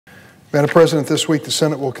Madam President, this week the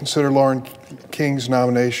Senate will consider Lauren King's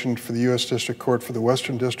nomination for the U.S. District Court for the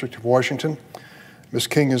Western District of Washington. Ms.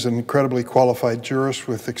 King is an incredibly qualified jurist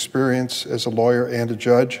with experience as a lawyer and a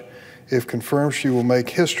judge. If confirmed, she will make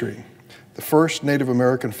history, the first Native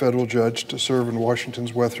American federal judge to serve in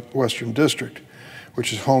Washington's Western District,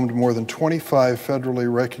 which is home to more than 25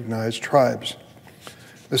 federally recognized tribes.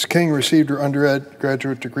 Ms. King received her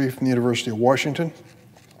undergraduate degree from the University of Washington,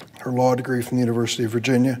 her law degree from the University of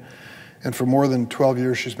Virginia, and for more than 12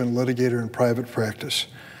 years she's been a litigator in private practice.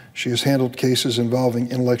 She has handled cases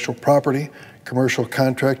involving intellectual property, commercial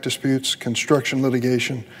contract disputes, construction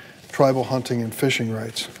litigation, tribal hunting, and fishing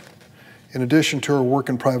rights. In addition to her work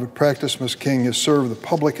in private practice, Ms. King has served the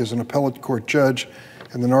public as an appellate court judge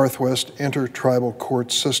in the Northwest Intertribal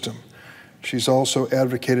Court System. She's also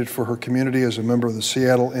advocated for her community as a member of the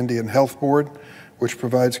Seattle Indian Health Board, which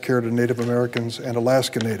provides care to Native Americans and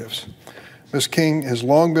Alaska Natives. Ms. King has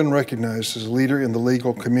long been recognized as a leader in the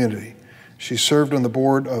legal community. She served on the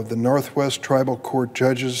board of the Northwest Tribal Court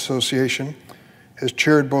Judges Association, has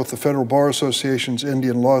chaired both the Federal Bar Association's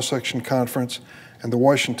Indian Law Section Conference and the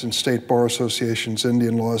Washington State Bar Association's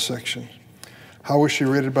Indian Law Section. How was she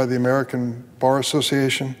rated by the American Bar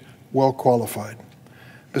Association? Well qualified.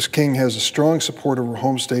 Ms. King has a strong support of her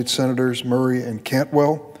home state senators Murray and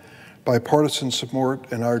Cantwell, bipartisan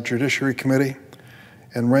support in our Judiciary Committee,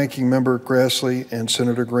 and Ranking Member Grassley and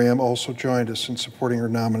Senator Graham also joined us in supporting her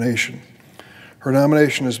nomination. Her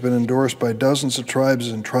nomination has been endorsed by dozens of tribes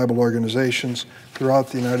and tribal organizations throughout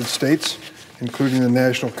the United States, including the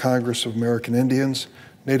National Congress of American Indians,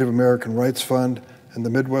 Native American Rights Fund, and the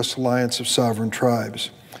Midwest Alliance of Sovereign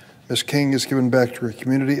Tribes. Ms. King has given back to her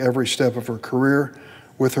community every step of her career.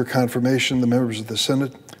 With her confirmation, the members of the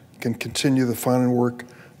Senate can continue the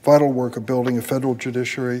vital work of building a federal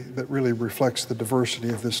judiciary that really reflects the diversity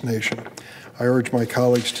of this nation. I urge my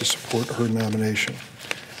colleagues to support her nomination.